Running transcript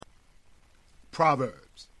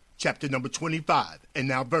Proverbs, chapter number 25, and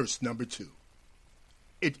now verse number 2.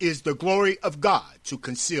 It is the glory of God to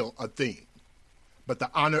conceal a thing, but the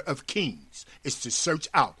honor of kings is to search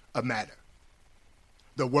out a matter.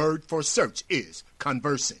 The word for search is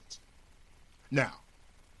conversant. Now,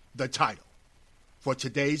 the title for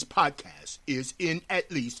today's podcast is in at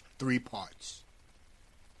least 3 parts.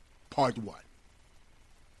 Part 1.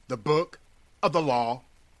 The book of the law,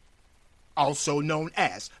 also known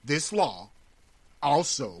as this law,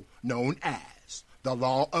 also known as the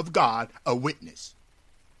law of God, a witness.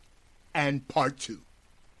 And part 2,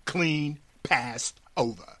 clean passed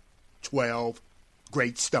over 12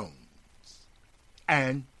 great stones.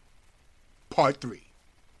 And part 3,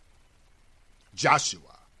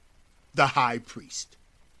 Joshua, the high priest.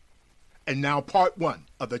 And now part 1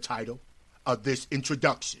 of the title of this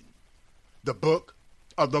introduction, the book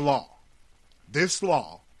of the law, this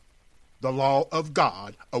law, the law of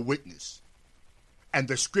God, a witness. And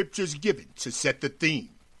the scriptures given to set the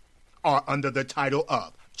theme are under the title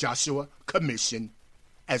of Joshua commissioned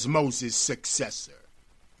as Moses' successor.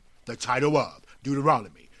 The title of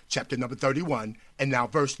Deuteronomy, chapter number 31, and now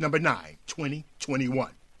verse number 9,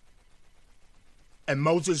 21. And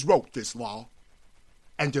Moses wrote this law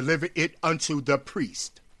and delivered it unto the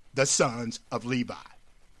priest, the sons of Levi,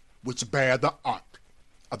 which bear the ark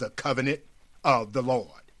of the covenant of the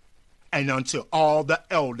Lord, and unto all the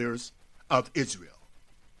elders of Israel.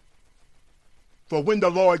 For when the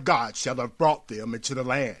Lord God shall have brought them into the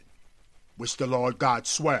land, which the Lord God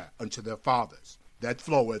sware unto their fathers, that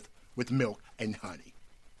floweth with milk and honey,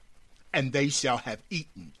 and they shall have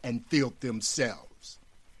eaten and filled themselves,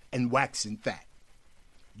 and waxen fat,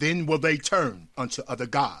 then will they turn unto other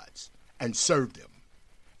gods, and serve them,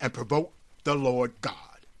 and provoke the Lord God,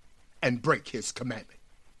 and break his commandment.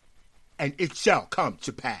 And it shall come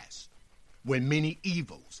to pass, when many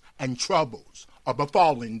evils and troubles are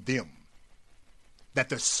befalling them, that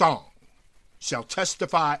the song shall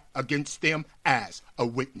testify against them as a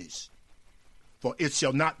witness. For it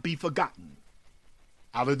shall not be forgotten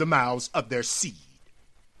out of the mouths of their seed.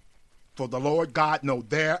 For the Lord God know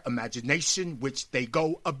their imagination which they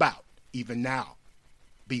go about even now,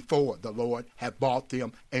 before the Lord have brought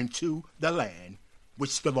them into the land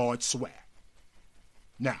which the Lord sware.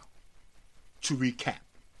 Now, to recap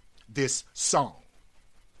this song,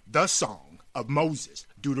 the song of Moses,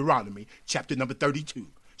 Deuteronomy, chapter number 32,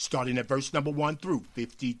 starting at verse number 1 through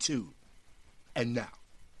 52. And now,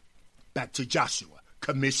 back to Joshua,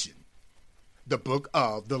 commission, the book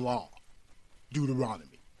of the law,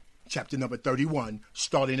 Deuteronomy, chapter number 31,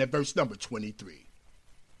 starting at verse number 23.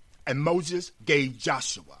 And Moses gave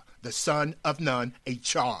Joshua, the son of Nun, a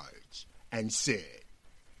charge, and said,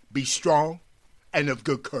 Be strong and of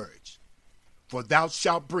good courage, for thou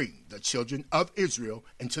shalt bring the children of Israel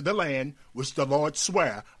into the land which the Lord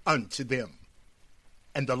sware unto them.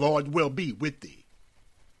 And the Lord will be with thee.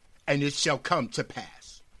 And it shall come to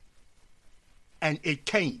pass. And it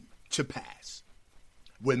came to pass,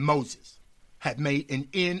 when Moses had made an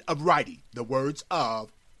end of writing the words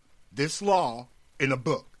of this law in a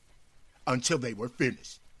book, until they were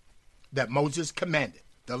finished, that Moses commanded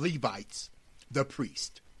the Levites, the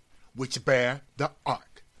priest, which bear the ark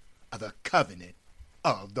of the covenant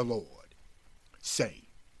of the Lord, saying,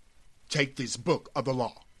 Take this book of the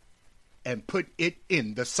law, and put it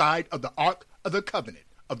in the side of the ark of the covenant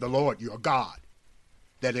of the Lord your God,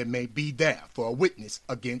 that it may be there for a witness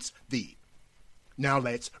against thee. Now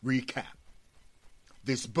let's recap.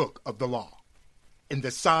 This book of the law, in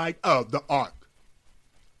the side of the ark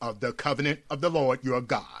of the covenant of the Lord your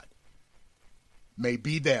God, may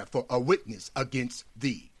be there for a witness against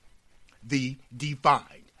thee. Thee defined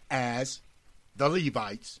as the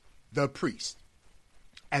Levites, the priests,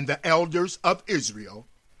 and the elders of Israel,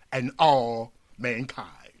 and all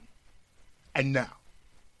mankind. And now,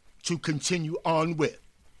 to continue on with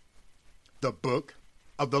the book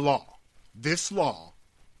of the law, this law,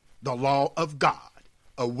 the law of God,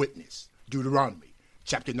 a witness, Deuteronomy,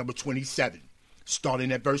 chapter number 27,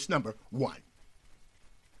 starting at verse number 1.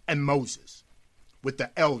 And Moses, with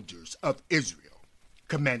the elders of Israel,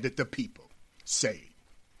 commanded the people, saying,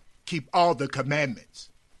 Keep all the commandments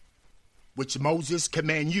which Moses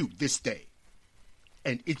command you this day.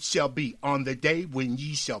 And it shall be on the day when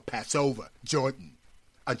ye shall pass over Jordan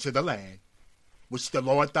unto the land which the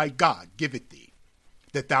Lord thy God giveth thee,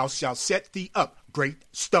 that thou shalt set thee up great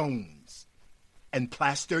stones, and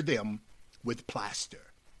plaster them with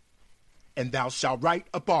plaster. And thou shalt write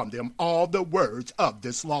upon them all the words of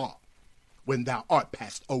this law, when thou art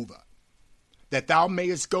passed over, that thou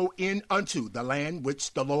mayest go in unto the land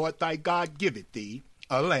which the Lord thy God giveth thee,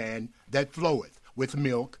 a land that floweth with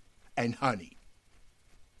milk and honey,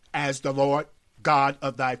 as the Lord God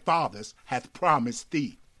of thy fathers hath promised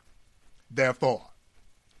thee. Therefore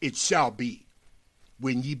it shall be,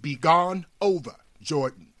 when ye be gone over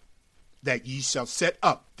Jordan, that ye shall set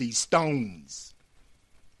up these stones,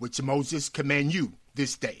 which Moses command you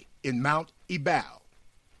this day in Mount Ebal,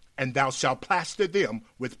 and thou shalt plaster them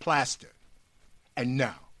with plaster. And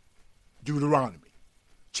now, Deuteronomy,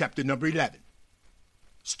 chapter number 11,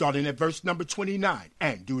 starting at verse number 29,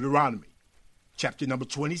 and Deuteronomy, chapter number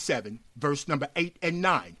 27, verse number 8 and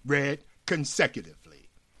 9, read consecutively.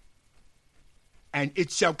 And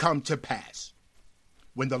it shall come to pass,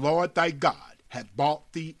 when the Lord thy God hath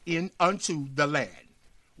brought thee in unto the land,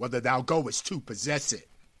 whether thou goest to possess it,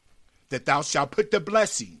 that thou shalt put the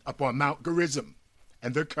blessing upon Mount Gerizim,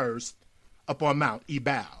 and the curse upon Mount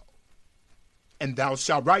Ebal. And thou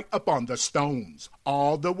shalt write upon the stones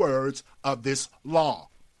all the words of this law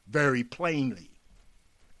very plainly.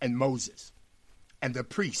 And Moses and the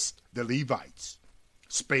priests, the Levites,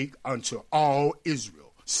 spake unto all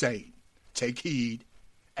Israel, saying, Take heed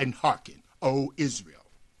and hearken, O Israel.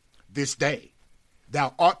 This day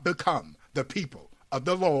thou art become the people of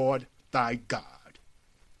the Lord thy God.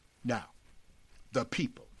 Now, the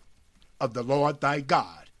people of the Lord thy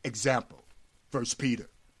God, example, 1 Peter,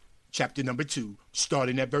 chapter number 2,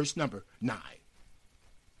 starting at verse number 9.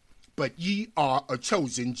 But ye are a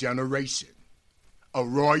chosen generation, a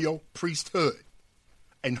royal priesthood,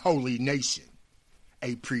 an holy nation,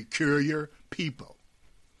 a peculiar people,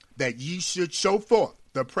 that ye should show forth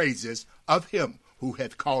the praises of him who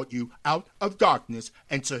hath called you out of darkness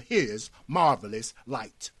into his marvelous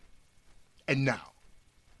light. And now,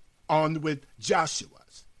 on with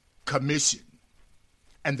Joshua's commission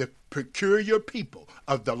and the peculiar people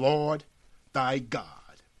of the Lord thy God.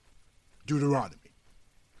 Deuteronomy,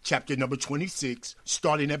 chapter number 26,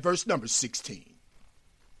 starting at verse number 16.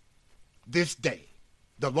 This day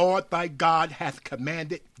the Lord thy God hath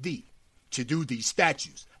commanded thee to do these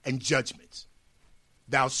statutes and judgments.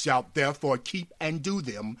 Thou shalt therefore keep and do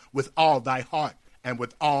them with all thy heart and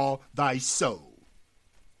with all thy soul.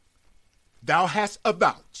 Thou hast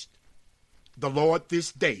avouched the Lord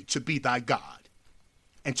this day to be thy God,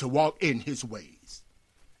 and to walk in his ways,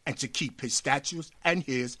 and to keep his statutes and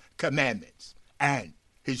his commandments, and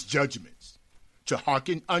his judgments, to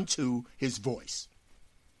hearken unto his voice.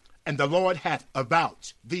 And the Lord hath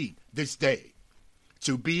avouched thee this day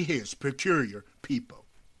to be his peculiar people,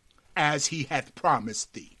 as he hath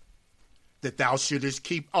promised thee, that thou shouldest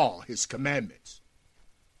keep all his commandments.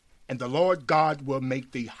 And the Lord God will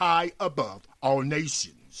make thee high above all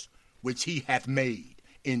nations, which he hath made,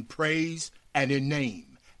 in praise and in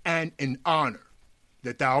name and in honor,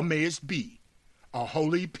 that thou mayest be a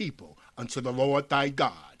holy people unto the Lord thy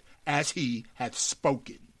God, as he hath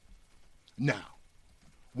spoken. Now,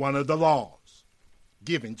 one of the laws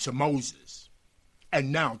given to Moses,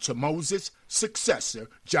 and now to Moses' successor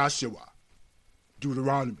Joshua.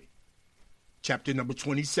 Deuteronomy, chapter number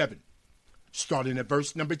 27, starting at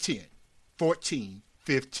verse number 10, 14,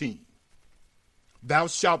 15. Thou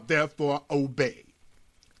shalt therefore obey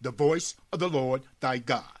the voice of the Lord thy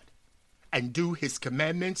God, and do his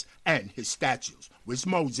commandments and his statutes, which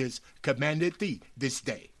Moses commanded thee this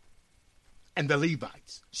day. And the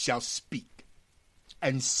Levites shall speak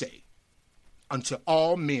and say unto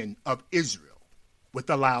all men of Israel with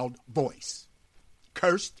a loud voice,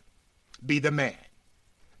 Cursed be the man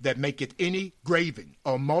that maketh any graven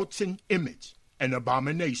or molten image an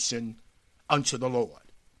abomination unto the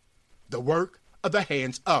Lord, the work of the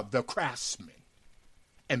hands of the craftsman,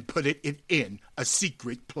 and putteth it in a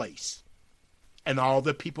secret place. And all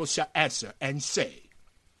the people shall answer and say,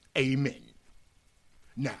 Amen.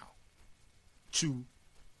 Now, to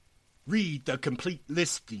read the complete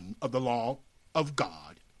listing of the law of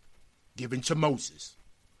God given to Moses,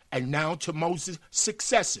 and now to Moses'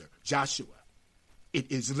 successor, Joshua.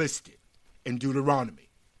 It is listed in Deuteronomy,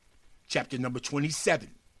 chapter number 27,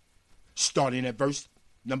 starting at verse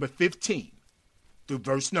number 15 through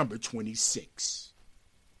verse number 26.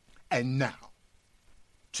 And now,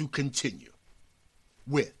 to continue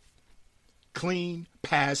with Clean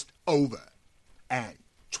Passed Over and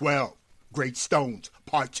 12 Great Stones,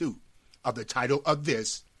 part 2 of the title of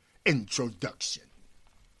this introduction.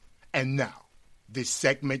 And now, this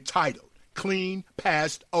segment titled Clean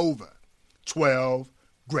Passed Over, 12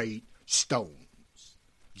 Great Stones.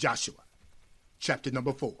 Joshua, chapter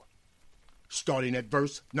number 4, starting at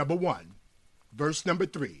verse number 1, verse number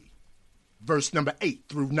 3, verse number 8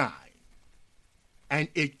 through 9. And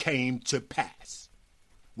it came to pass,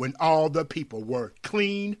 when all the people were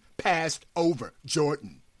clean passed over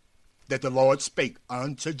Jordan, that the Lord spake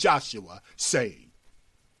unto Joshua, saying,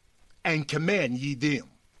 And command ye them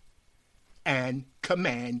and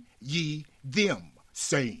command ye them,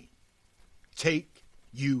 saying, Take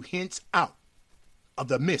you hence out of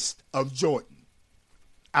the midst of Jordan,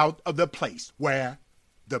 out of the place where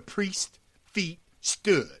the priest's feet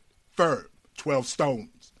stood firm, 12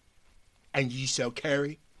 stones, and ye shall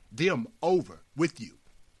carry them over with you,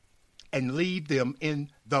 and leave them in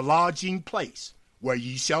the lodging place where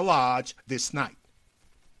ye shall lodge this night.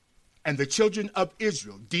 And the children of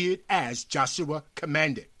Israel did as Joshua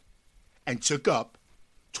commanded, and took up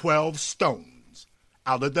 12 stones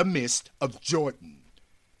out of the midst of Jordan,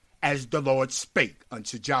 as the Lord spake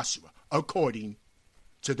unto Joshua, according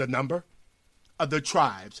to the number of the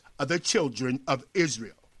tribes of the children of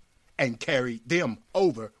Israel, and carried them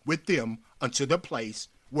over with them unto the place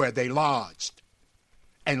where they lodged,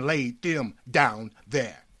 and laid them down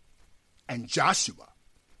there. And Joshua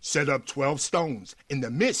set up 12 stones in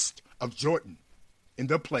the midst of Jordan, in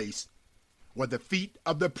the place where the feet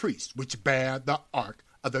of the priests which bear the ark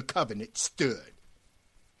of the covenant stood.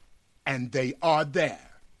 And they are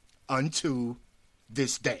there unto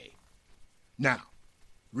this day. Now,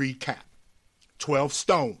 recap. 12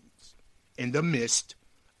 stones in the midst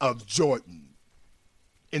of Jordan,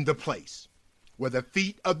 in the place where the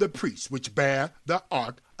feet of the priests which bear the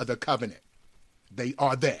ark of the covenant, they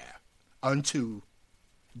are there unto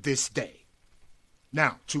this day.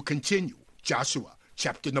 Now, to continue, Joshua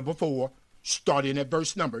chapter number 4, starting at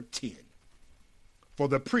verse number 10. For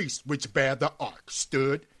the priests which bear the ark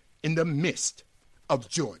stood in the midst of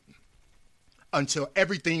Jordan until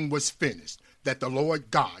everything was finished that the Lord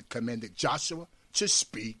God commanded Joshua to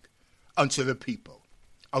speak unto the people,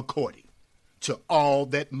 according to all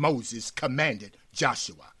that Moses commanded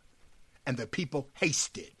Joshua. And the people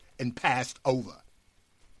hasted and passed over.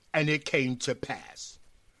 And it came to pass,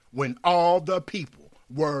 when all the people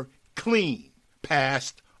were clean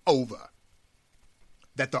passed over,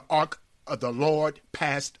 that the ark of the Lord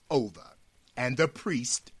passed over, and the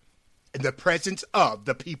priest, in the presence of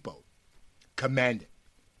the people, commanded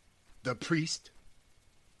the priest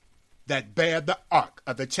that bear the ark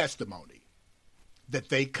of the testimony, that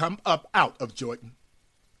they come up out of Jordan.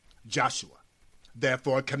 Joshua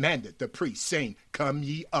therefore commanded the priests, saying, Come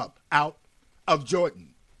ye up out of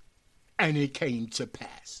Jordan. And it came to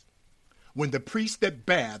pass, when the priests that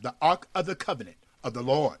bear the ark of the covenant of the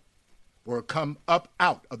Lord were come up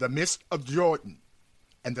out of the midst of Jordan,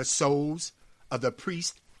 and the soles of the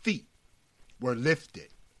priest's feet were lifted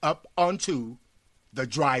up unto the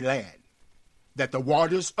dry land, that the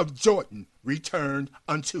waters of Jordan returned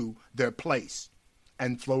unto their place,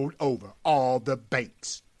 and flowed over all the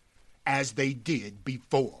banks, as they did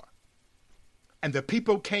before. And the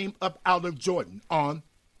people came up out of Jordan on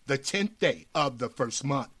the 10th day of the first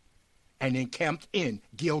month, and encamped in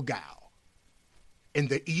Gilgal, in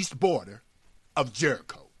the east border of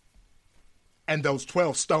Jericho. And those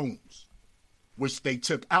 12 stones, which they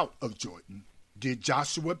took out of Jordan, did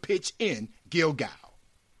Joshua pitch in Gilgal.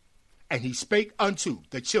 And he spake unto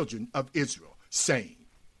the children of Israel, saying,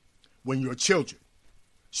 When your children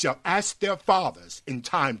shall ask their fathers in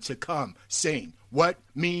time to come, saying, What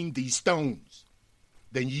mean these stones?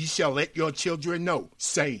 Then ye shall let your children know,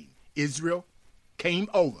 saying, Israel came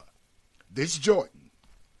over this Jordan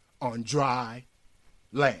on dry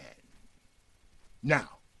land.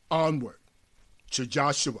 Now, onward to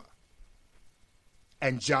Joshua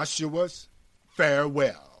and Joshua's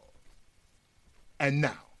farewell. And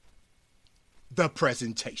now, the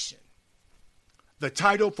presentation. The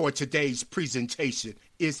title for today's presentation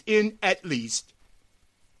is in at least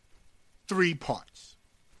 3 parts.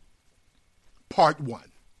 Part 1,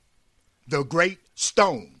 the great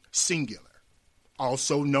stone, singular,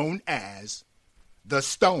 also known as the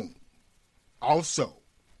stone, also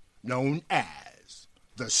known as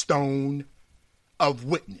the stone of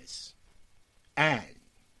witness, and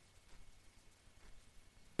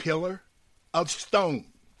pillar of stone.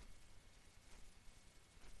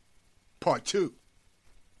 Part 2,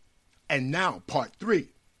 and now part 3,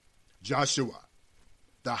 Joshua,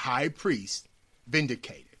 the high priest,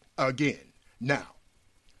 vindicated again. Now,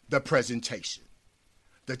 the presentation.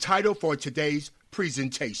 The title for today's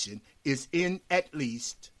presentation is in at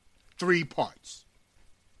least 3 parts.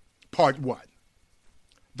 Part 1,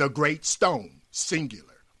 the great stone,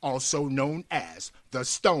 singular, also known as the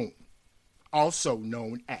stone, also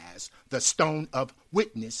known as the stone of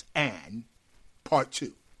witness, and part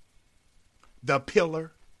 2, the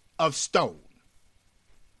pillar of stone,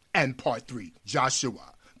 and part 3,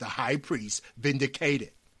 Joshua, the high priest,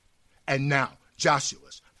 vindicated. And now,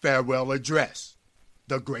 Joshua's farewell address,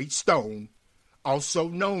 the great stone, also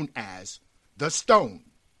known as the stone,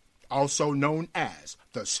 also known as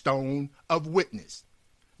the stone of witness,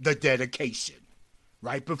 the dedication,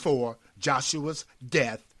 right before Joshua's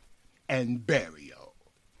death and burial.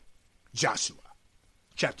 Joshua,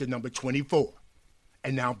 chapter number 24,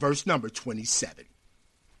 and now verse number 27.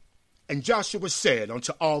 And Joshua said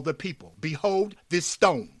unto all the people, Behold, this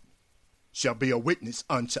stone shall be a witness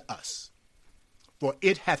unto us, for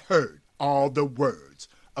it hath heard all the words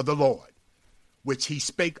of the Lord, which he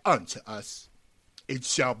spake unto us. It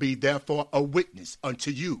shall be therefore a witness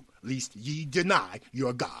unto you, lest ye deny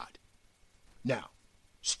your God. Now,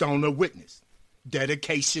 stone of witness,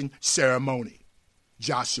 dedication ceremony.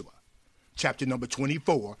 Joshua, chapter number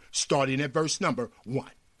 24, starting at verse number 1.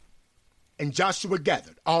 And Joshua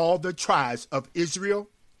gathered all the tribes of Israel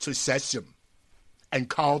to Shechem, and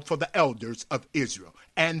called for the elders of Israel,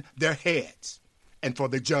 and their heads, and for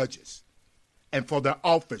the judges, and for their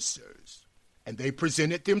officers, and they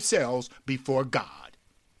presented themselves before God.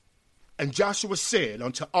 And Joshua said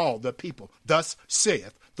unto all the people, Thus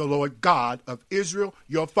saith the Lord God of Israel,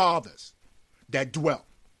 your fathers, that dwelt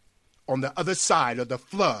on the other side of the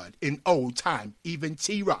flood in old time, even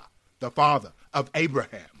Terah, the father of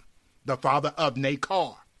Abraham, the father of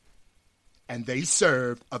Nachor, and they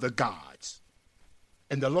served other gods.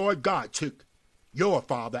 And the Lord God took your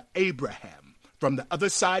father Abraham from the other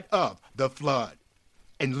side of the flood,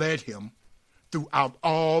 and led him throughout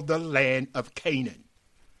all the land of Canaan,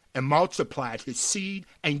 and multiplied his seed,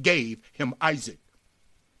 and gave him Isaac.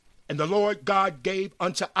 And the Lord God gave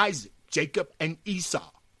unto Isaac Jacob and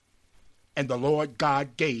Esau. And the Lord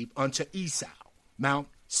God gave unto Esau Mount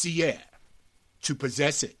Seir to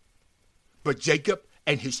possess it. But Jacob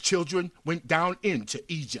and his children went down into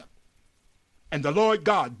Egypt. And the Lord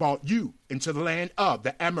God brought you into the land of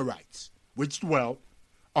the Amorites, which dwelt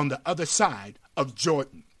on the other side of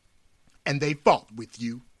Jordan. And they fought with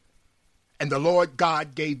you. And the Lord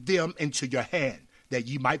God gave them into your hand, that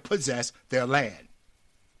ye might possess their land.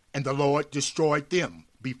 And the Lord destroyed them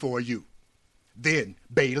before you. Then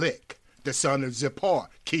Balak, the son of Zippor,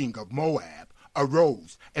 king of Moab,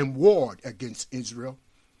 arose and warred against Israel,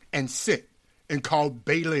 and sent and called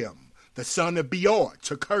Balaam, the son of Beor,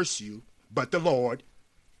 to curse you. But the Lord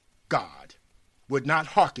God would not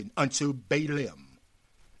hearken unto Balaam.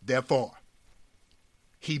 Therefore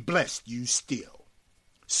he blessed you still.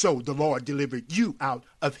 So the Lord delivered you out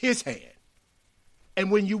of his hand.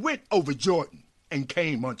 And when you went over Jordan and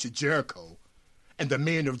came unto Jericho, and the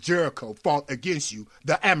men of Jericho fought against you,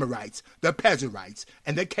 the Amorites, the Perizzites,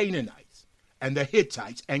 and the Canaanites, and the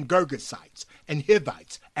Hittites, and Girgashites, and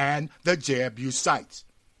Hivites, and the Jebusites.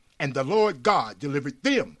 And the Lord God delivered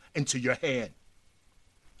them into your hand.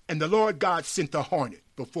 And the Lord God sent a hornet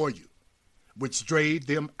before you, which drave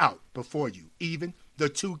them out before you, even the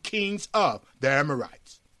two kings of the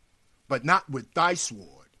Amorites, but not with thy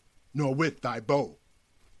sword, nor with thy bow.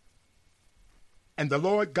 And the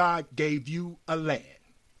Lord God gave you a land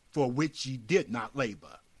for which ye did not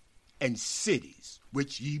labor, and cities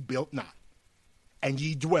which ye built not, and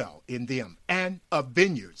ye dwell in them, and of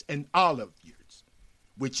vineyards and olive yards,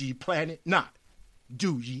 which ye planted not,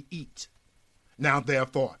 do ye eat. Now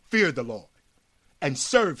therefore fear the Lord, and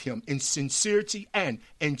serve him in sincerity and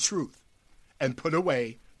in truth, and put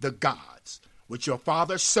away the gods which your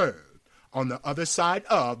fathers served on the other side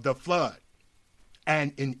of the flood,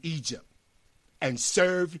 and in Egypt, and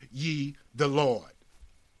serve ye the Lord.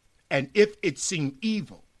 And if it seem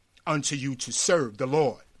evil unto you to serve the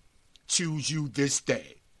Lord, choose you this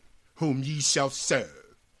day whom ye shall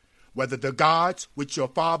serve, whether the gods which your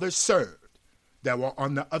fathers served that were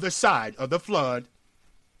on the other side of the flood,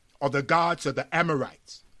 or the gods of the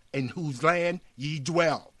Amorites, in whose land ye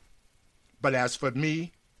dwell. But as for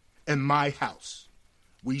me and my house,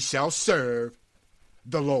 we shall serve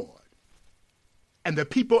the Lord. And the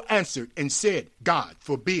people answered and said, God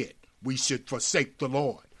forbid we should forsake the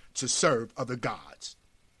Lord to serve other gods.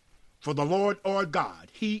 For the Lord our God,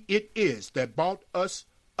 he it is that brought us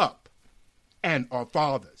up and our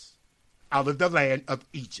fathers out of the land of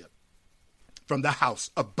Egypt, from the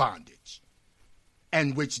house of bondage,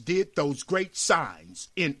 and which did those great signs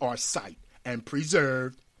in our sight, and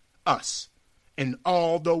preserved us in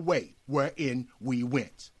all the way wherein we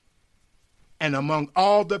went, and among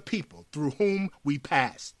all the people through whom we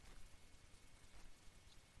passed.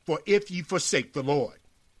 For if ye forsake the Lord,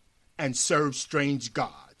 and serve strange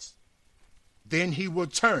gods, then he will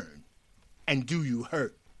turn and do you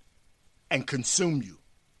hurt, and consume you,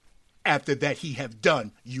 after that he have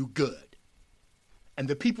done you good. And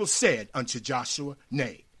the people said unto Joshua,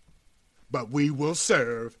 Nay, but we will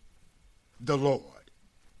serve the Lord.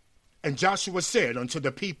 And Joshua said unto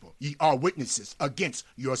the people, Ye are witnesses against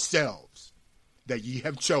yourselves, that ye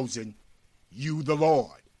have chosen you the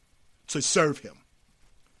Lord to serve him.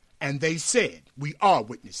 And they said, We are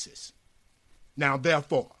witnesses. Now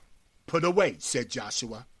therefore, put away, said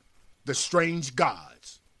Joshua, the strange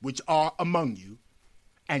gods which are among you,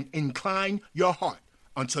 and incline your heart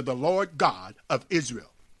unto the Lord God of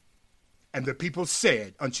Israel. And the people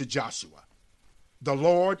said unto Joshua, The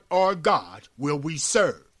Lord our God will we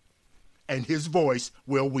serve, and his voice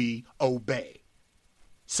will we obey.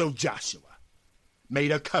 So Joshua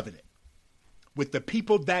made a covenant with the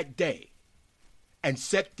people that day, and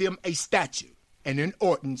set them a statute and an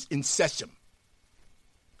ordinance in Shechem.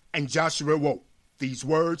 And Joshua wrote these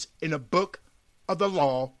words in a book of the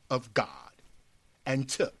law of God, and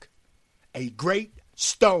took a great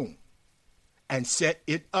stone and set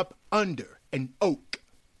it up under an oak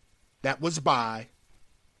that was by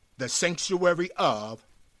the sanctuary of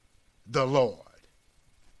the Lord.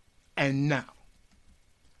 And now,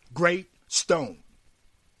 great stone.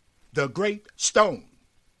 The great stone,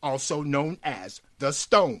 also known as the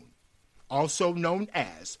stone, also known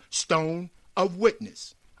as stone of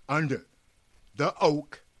witness, under the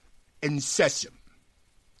oak in Shechem.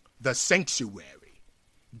 The sanctuary,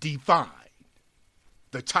 defined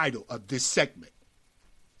the title of this segment.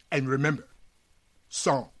 And remember,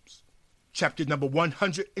 Psalms, chapter number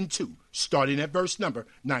 102, starting at verse number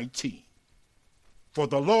 19. For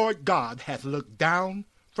the Lord God hath looked down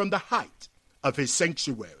from the height of his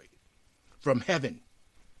sanctuary. From heaven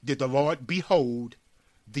did the Lord behold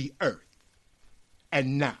the earth.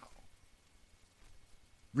 And now,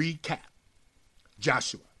 recap.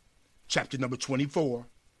 Joshua, chapter number 24,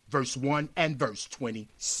 verse 1 and verse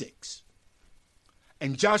 26.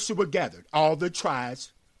 And Joshua gathered all the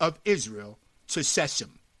tribes of Israel to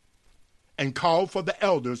Shechem, and called for the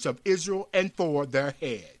elders of Israel, and for their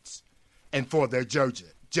heads, and for their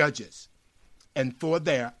judges, and for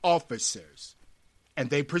their officers. And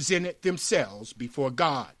they presented themselves before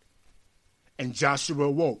God. And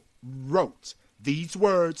Joshua wrote these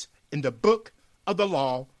words in the book of the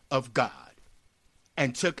law of God,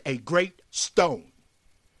 and took a great stone,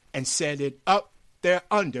 and set it up there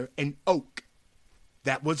under an oak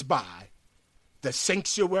that was by the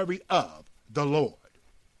sanctuary of the Lord.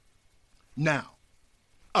 Now,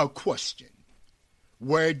 a question.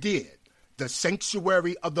 Where did the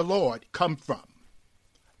sanctuary of the Lord come from?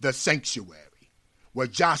 The sanctuary where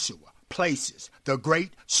Joshua places the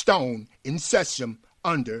great stone in Shechem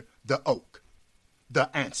under the oak. The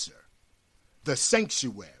answer. The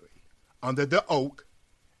sanctuary under the oak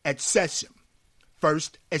at Shechem,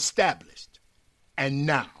 first established, and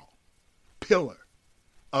now pillar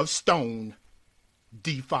of stone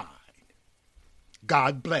defined.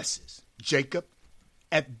 God blesses Jacob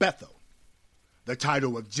at Bethel. The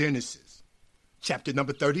title of Genesis, chapter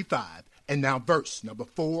number 35, and now verse number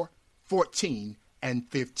 4, 14, and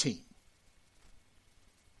 15.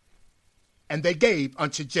 And they gave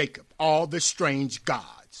unto Jacob all the strange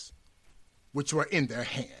gods which were in their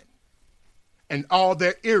hand, and all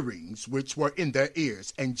their earrings which were in their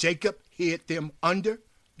ears. And Jacob hid them under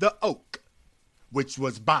the oak which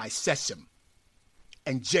was by Shechem.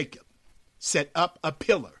 And Jacob set up a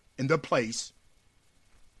pillar in the place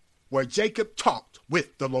where Jacob talked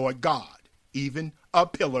with the Lord God, even a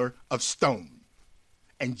pillar of stone.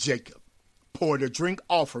 And Jacob poured a drink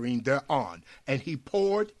offering thereon, and he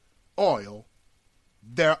poured oil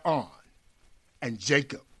thereon. And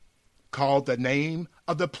Jacob called the name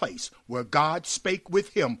of the place where God spake with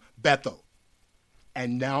him Bethel.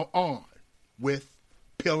 And now on with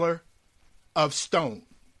pillar of stone.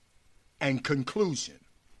 And conclusion,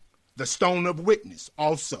 the stone of witness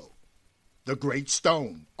also, the great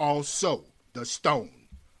stone also, the stone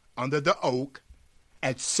under the oak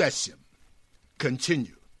at Shechem.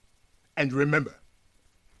 Continue. And remember,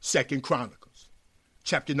 2 Chronicles,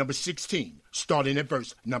 chapter number 16, starting at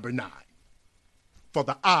verse number 9. For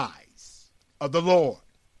the eyes of the Lord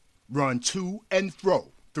run to and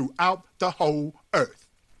fro throughout the whole earth,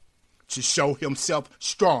 to show himself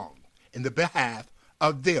strong in the behalf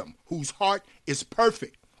of them whose heart is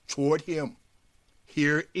perfect toward him.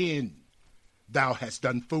 Herein thou hast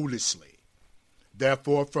done foolishly.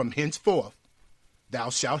 Therefore from henceforth thou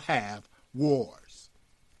shalt have wars.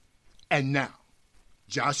 And now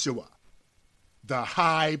Joshua, the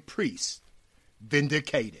high priest,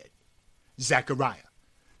 vindicated. Zechariah,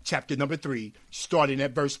 chapter number 3, starting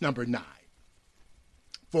at verse number 9.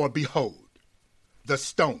 For behold, the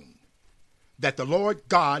stone that the Lord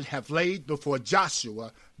God hath laid before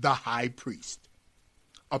Joshua the high priest.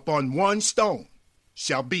 Upon one stone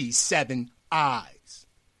shall be 7 eyes.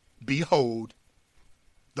 Behold,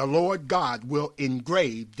 the Lord God will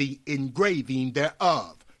engrave the engraving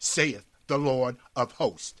thereof, saith the Lord of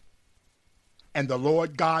hosts. And the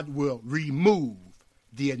Lord God will remove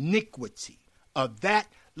the iniquity of that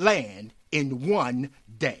land in one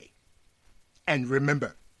day. And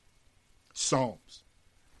remember, Psalms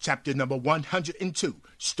chapter number 102,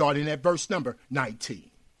 starting at verse number 19.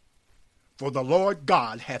 For the Lord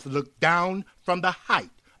God hath looked down from the height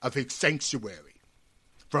of his sanctuary.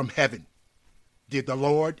 From heaven did the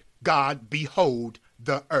Lord God behold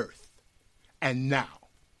the earth. And now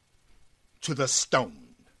to the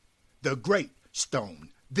stone, the great stone,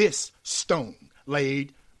 this stone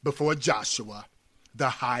laid before Joshua, the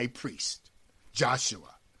high priest.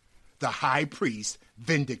 Joshua, the high priest,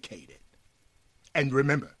 vindicated. And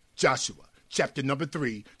remember, Joshua, chapter number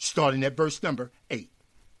 3, starting at verse number 8.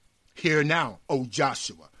 Hear now, O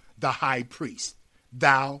Joshua, the high priest,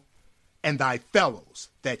 thou and thy fellows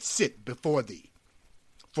that sit before thee.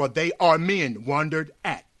 For they are men wondered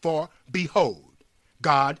at. For behold,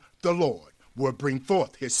 God the Lord will bring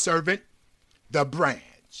forth his servant, the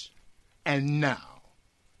branch. And now,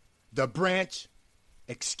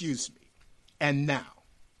 and now,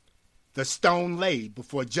 the stone laid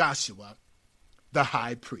before Joshua, the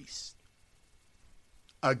high priest.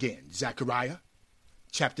 Again, Zechariah,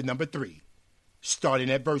 chapter number 3, starting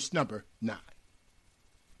at verse number 9.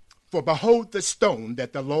 For behold the stone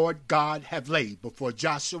that the Lord God hath laid before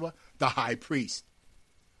Joshua, the high priest.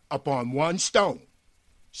 Upon one stone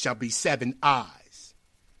shall be 7 eyes.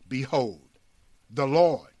 Behold, the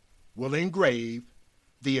Lord will engrave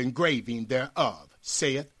the engraving thereof,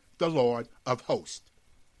 saith the Lord of hosts.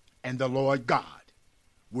 And the Lord God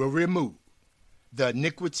will remove the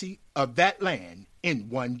iniquity of that land in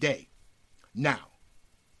one day. Now,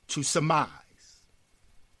 to surmise,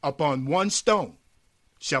 upon one stone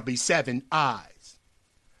shall be 7 eyes.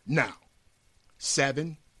 Now,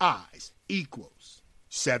 7 eyes equals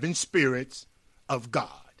 7 spirits of God.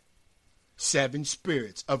 7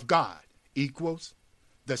 spirits of God equals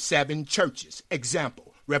the 7 churches.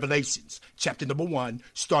 Example, Revelations chapter number 1,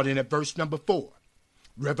 starting at verse number 4.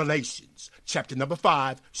 Revelations chapter number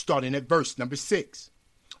 5, starting at verse number 6.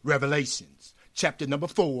 Revelations chapter number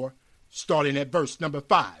 4, starting at verse number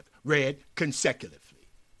 5, read consecutively.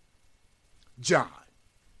 John,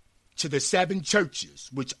 to the 7 churches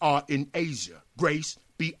which are in Asia, grace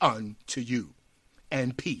be unto you,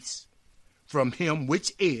 and peace from him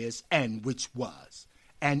which is, and which was,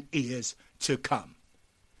 and is to come,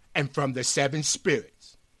 and from the 7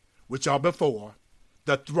 spirits which are before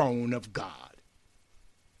the throne of God.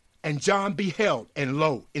 And John beheld, and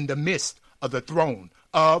lo, in the midst of the throne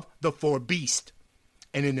of the 4 beasts,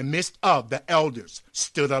 and in the midst of the elders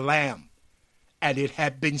stood a lamb, and it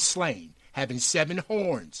had been slain, having 7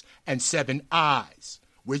 horns and 7 eyes,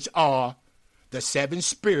 which are the 7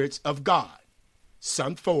 spirits of God,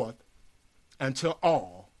 sent forth unto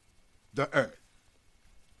all the earth.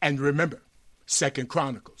 And remember, 2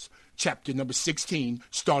 Chronicles, chapter number 16,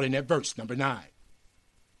 starting at verse number 9.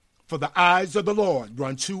 For the eyes of the Lord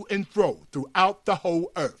run to and fro throughout the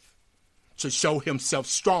whole earth, to show himself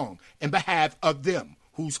strong in behalf of them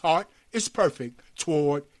whose heart is perfect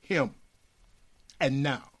toward him. And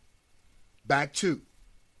now, back to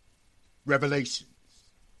Revelations,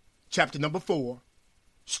 chapter number 4,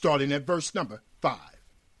 starting at verse number 5.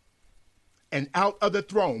 And out of the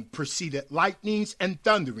throne proceeded lightnings and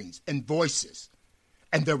thunderings and voices,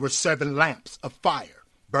 and there were 7 lamps of fire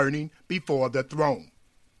burning before the throne,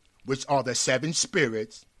 which are the 7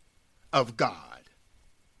 spirits of God.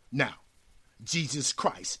 Now, Jesus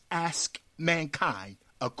Christ asked mankind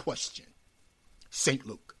a question. St.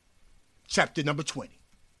 Luke, chapter number 20,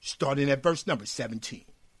 starting at verse number 17.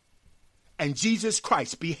 And Jesus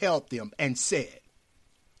Christ beheld them and said,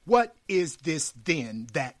 What is this then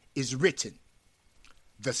that is written?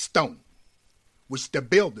 The stone which the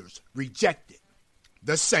builders rejected,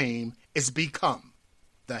 the same is become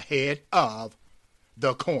the head of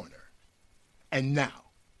the corner. And now,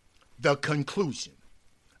 the conclusion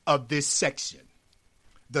of this section.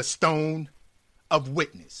 The stone of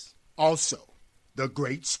witness, also the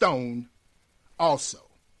great stone, also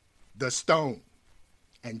the stone,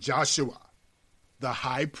 and Joshua, the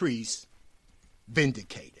high priest,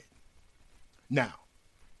 vindicated. Now,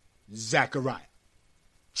 Zechariah,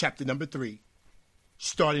 chapter number 3,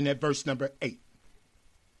 starting at verse number 8.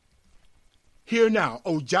 Hear now,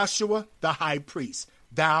 O Joshua, the high priest,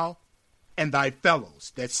 thou and thy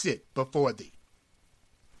fellows that sit before thee.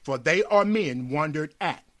 For they are men wondered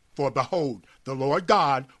at. For behold, the Lord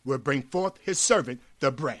God will bring forth his servant,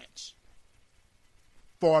 the branch.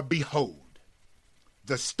 For behold,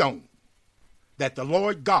 the stone that the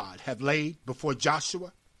Lord God hath laid before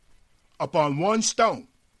Joshua, upon one stone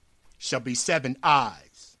shall be 7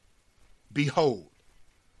 eyes. Behold,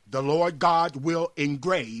 The Lord God will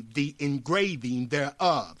engrave the engraving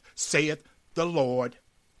thereof, saith the Lord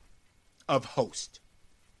of hosts.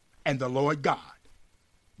 And the Lord God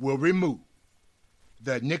will remove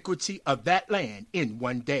the iniquity of that land in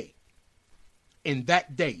one day. In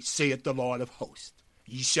that day, saith the Lord of hosts,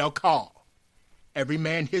 ye shall call every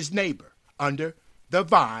man his neighbor under the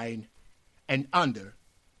vine and under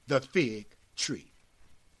the fig tree.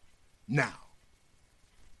 Now,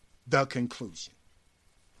 the conclusion.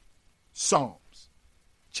 Psalms,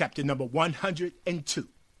 chapter number 102,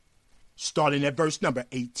 starting at verse number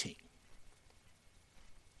 18.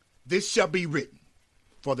 This shall be written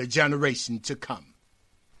for the generation to come,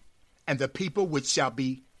 and the people which shall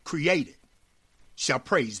be created shall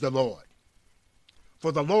praise the Lord.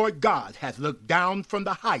 For the Lord God hath looked down from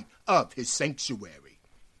the height of his sanctuary.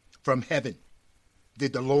 From heaven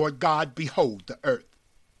did the Lord God behold the earth,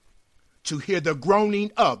 to hear the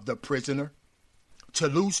groaning of the prisoner, to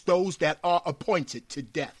loose those that are appointed to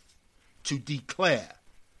death, to declare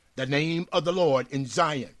the name of the Lord in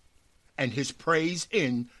Zion, and his praise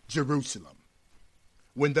in Jerusalem.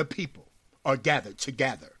 When the people are gathered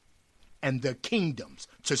together, and the kingdoms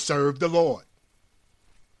to serve the Lord.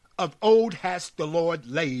 Of old hast the Lord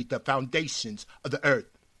laid the foundations of the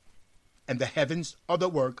earth, and the heavens are the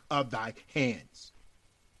work of thy hands.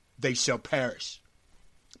 They shall perish,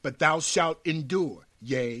 but thou shalt endure,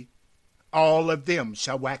 yea, all of them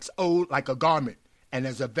shall wax old like a garment, and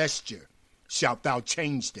as a vesture shalt thou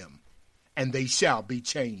change them, and they shall be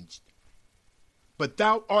changed. But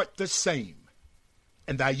thou art the same,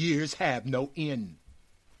 and thy years have no end.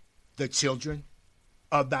 The children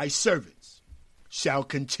of thy servants shall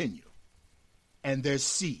continue, and their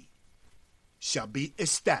seed shall be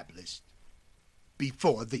established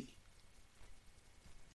before thee.